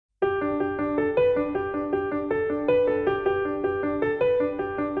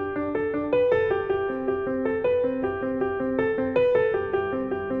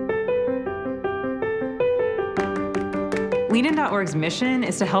LeanIn.org's mission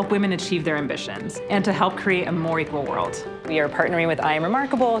is to help women achieve their ambitions and to help create a more equal world. We are partnering with I Am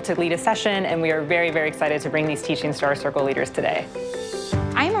Remarkable to lead a session, and we are very, very excited to bring these teachings to our circle leaders today.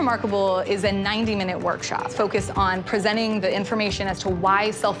 I Am Remarkable is a 90-minute workshop focused on presenting the information as to why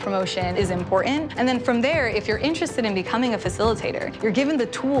self-promotion is important. And then from there, if you're interested in becoming a facilitator, you're given the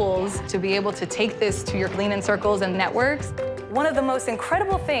tools to be able to take this to your LeanIn circles and networks. One of the most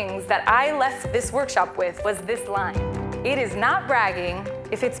incredible things that I left this workshop with was this line. It is not bragging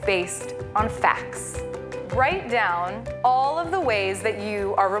if it's based on facts. Write down all of the ways that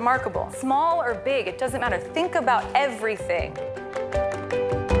you are remarkable. Small or big, it doesn't matter. Think about everything.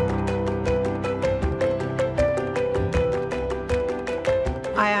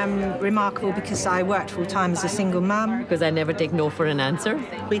 I am remarkable because I worked full-time as a single mum. Because I never take no for an answer.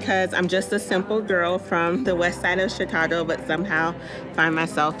 Because I'm just a simple girl from the west side of Chicago, but somehow find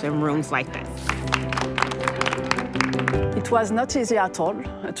myself in rooms like this. It was not easy at all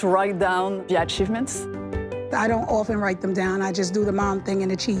to write down the achievements. I don't often write them down. I just do the mom thing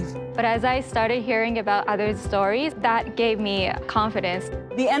and achieve. But as I started hearing about others' stories, that gave me confidence.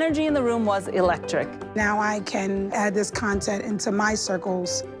 The energy in the room was electric. Now I can add this content into my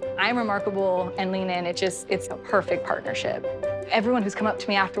circles. I Am Remarkable and LeanIn, it's a perfect partnership. Everyone who's come up to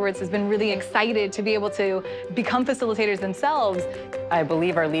me afterwards has been really excited to be able to become facilitators themselves. I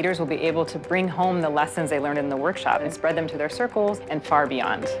believe our leaders will be able to bring home the lessons they learned in the workshop and spread them to their circles and far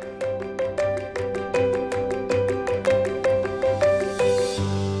beyond.